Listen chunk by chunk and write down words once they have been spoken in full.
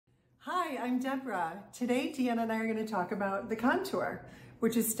Hi, I'm Deborah. Today, Deanna and I are going to talk about the contour,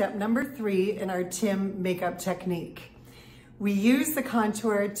 which is step number 3 in our Tim makeup technique. We use the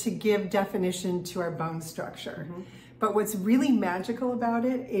contour to give definition to our bone structure. But what's really magical about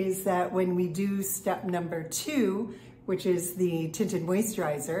it is that when we do step number 2, which is the tinted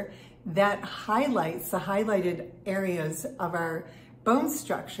moisturizer, that highlights the highlighted areas of our bone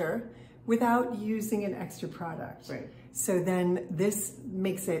structure without using an extra product. Right. So then this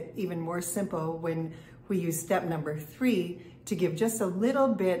makes it even more simple when we use step number 3 to give just a little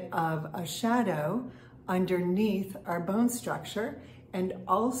bit of a shadow underneath our bone structure, and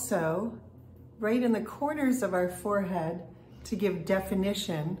also right in the corners of our forehead to give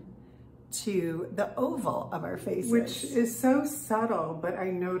definition to the oval of our faces. Which is so subtle, but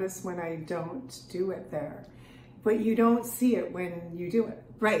I notice when I don't do it there. But you don't see it when you do it.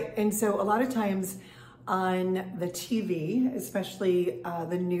 Right, and so a lot of times on the TV, especially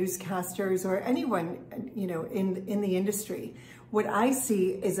the newscasters or anyone, you know, in the industry, what I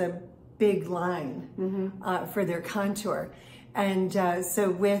see is a big line for their contour. And so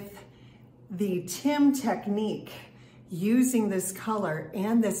with the Tim technique, using this color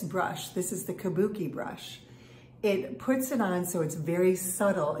and this brush, this is the Kabuki brush, it puts it on so it's very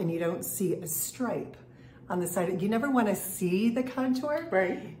subtle and you don't see a stripe on the side. You never want to see the contour.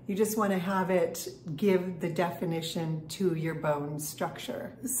 Right. You just want to have it give the definition to your bone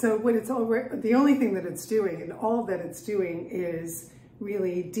structure. So what it's already, the only thing that it's doing, and all that it's doing, is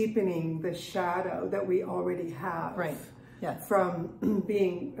really deepening the shadow that we already have. Right. Yes. From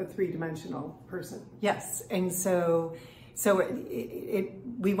being a three-dimensional person. Yes. And so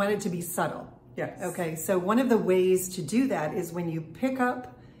we want it to be subtle. Yes. Okay. So one of the ways to do that is when you pick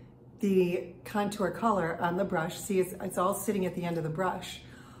up the contour color on the brush, see it's all sitting at the end of the brush.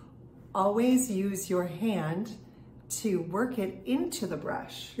 Always use your hand to work it into the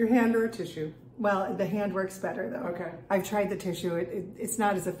brush. Your hand or a tissue? Well, the hand works better though. Okay. I've tried the tissue, it's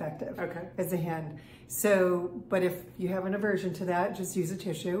not as effective as the hand. So, but if you have an aversion to that, just use a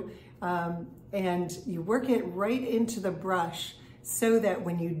tissue. And you work it right into the brush so that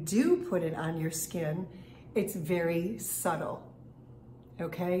when you do put it on your skin, it's very subtle.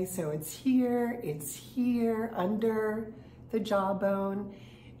 Okay, so it's here, under the jawbone,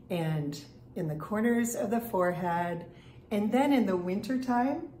 and in the corners of the forehead. And then in the winter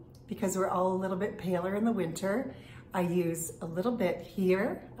time, because we're all a little bit paler in the winter, I use a little bit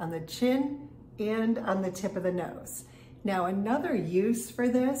here on the chin and on the tip of the nose. Now, another use for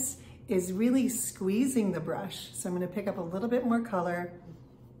this is really squeezing the brush. So I'm gonna pick up a little bit more color,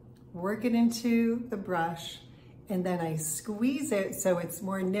 work it into the brush, and then I squeeze it so it's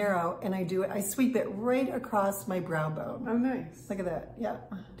more narrow, and I sweep it right across my brow bone. Oh, nice. Look at that, yeah.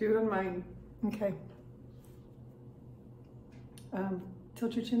 Do it on mine. Okay.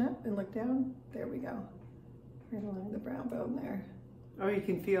 Tilt your chin up and look down. There we go. Right along the brow bone there. Oh, you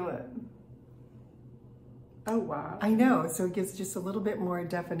can feel it. Oh, wow. I know, so it gives just a little bit more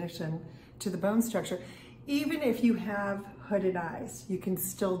definition to the bone structure. Even if you have hooded eyes, you can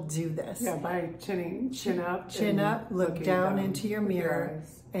still do this. Yeah, by chin up, look down into your mirror,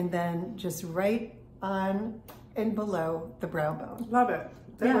 and then just right on and below the brow bone. Love it.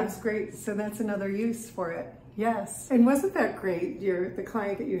 That looks great. So that's another use for it. Yes. And wasn't that great? The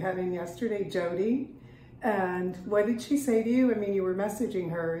client that you had in yesterday, Jody, and what did she say to you? I mean, you were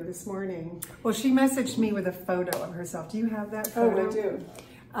messaging her this morning. Well, she messaged me with a photo of herself. Do you have that photo? Oh, I do.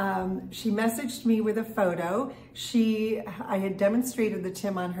 She messaged me with a photo. I had demonstrated the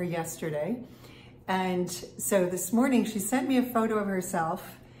Tim on her yesterday. And so this morning she sent me a photo of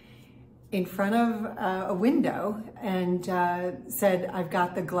herself in front of a window and said, I've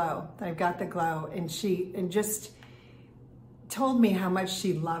got the glow. I've got the glow. And just told me how much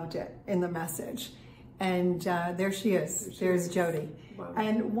she loved it in the message. And there she is. There's Jody. Wow.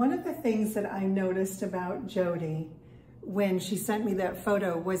 And one of the things that I noticed about Jody when she sent me that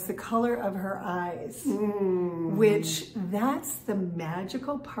photo was the color of her eyes, which that's the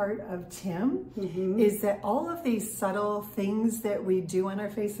magical part of Tim, is that all of these subtle things that we do on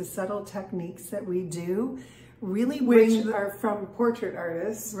our face, the subtle techniques that we do, really which are from portrait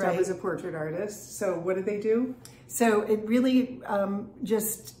artists. Right. I was a portrait artist. So what did they do? So it really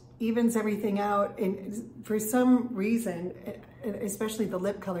just evens everything out. And for some reason, especially the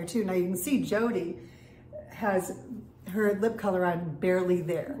lip color too. Now you can see Jody has her lip color on barely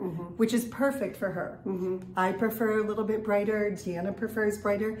there, which is perfect for her. I prefer a little bit brighter. Deanna prefers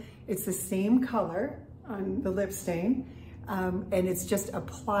brighter. It's the same color on the lip stain, and it's just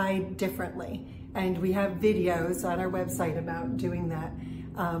applied differently. And we have videos on our website about doing that,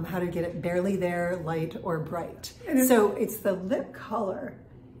 how to get it barely there, light or bright. So it's the lip color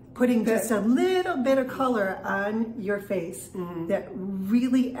putting just a little bit of color on your face that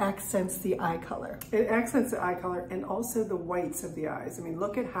really accents the eye color. It accents the eye color and also the whites of the eyes. I mean,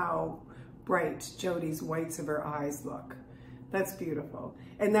 look at how bright Jody's whites of her eyes look. That's beautiful.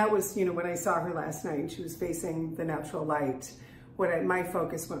 And that was, you know, when I saw her last night, she was facing the natural light. My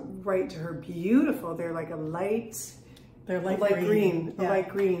focus went right to her beautiful. They're like a light green. Yeah. A light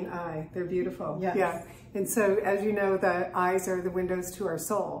green eye. They're beautiful. Yes. Yeah. And so, as you know, the eyes are the windows to our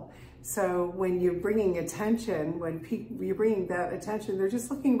soul. So when you're bringing attention, you're bringing that attention, they're just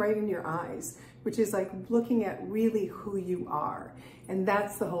looking right in your eyes, which is like looking at really who you are. And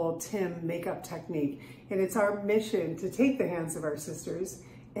that's the whole Tim makeup technique. And it's our mission to take the hands of our sisters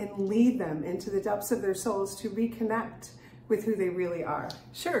and lead them into the depths of their souls to reconnect with who they really are.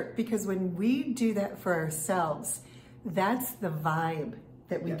 Sure, because when we do that for ourselves, that's the vibe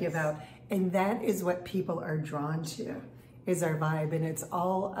that we give out. And that is what people are drawn to, is our vibe. And it's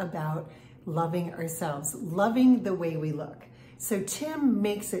all about loving ourselves, loving the way we look. So Tim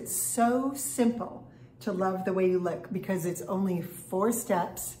makes it so simple to love the way you look because it's only 4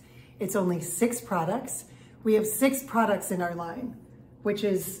 steps. It's only 6 products. We have 6 products in our line, which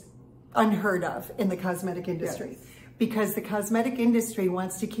is unheard of in the cosmetic industry. Yes. Because the cosmetic industry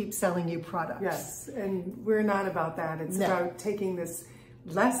wants to keep selling you products. Yes, and we're not about that. It's about taking this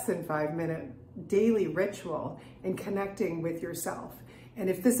less than 5-minute daily ritual and connecting with yourself. And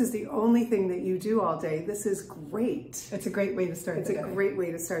if this is the only thing that you do all day, this is great. It's a great way to start the day. It's a great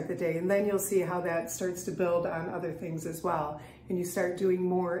way to start the day. And then you'll see how that starts to build on other things as well. And you start doing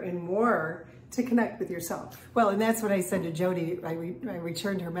more and more to connect with yourself. Well, and that's what I said to Jody. I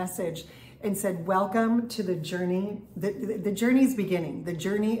returned her message and said, welcome to the journey. The journey's beginning, the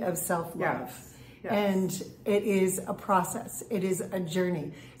journey of self-love. Yes. Yes. And it is a process. It is a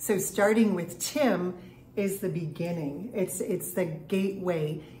journey. So starting with Tim is the beginning. It's the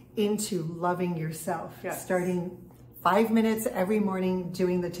gateway into loving yourself. Yes. Starting 5 minutes every morning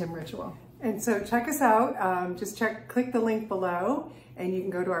doing the Tim ritual. And so check us out. Click the link below, and you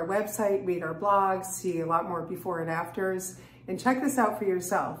can go to our website, read our blogs, see a lot more before and afters, and check this out for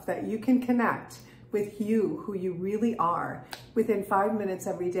yourself, that you can connect with you, who you really are, within 5 minutes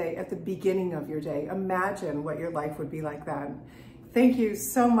every day at the beginning of your day. Imagine what your life would be like then. Thank you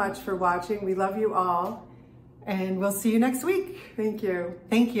so much for watching. We love you all. And we'll see you next week. Thank you.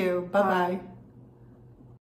 Thank you. Bye-bye.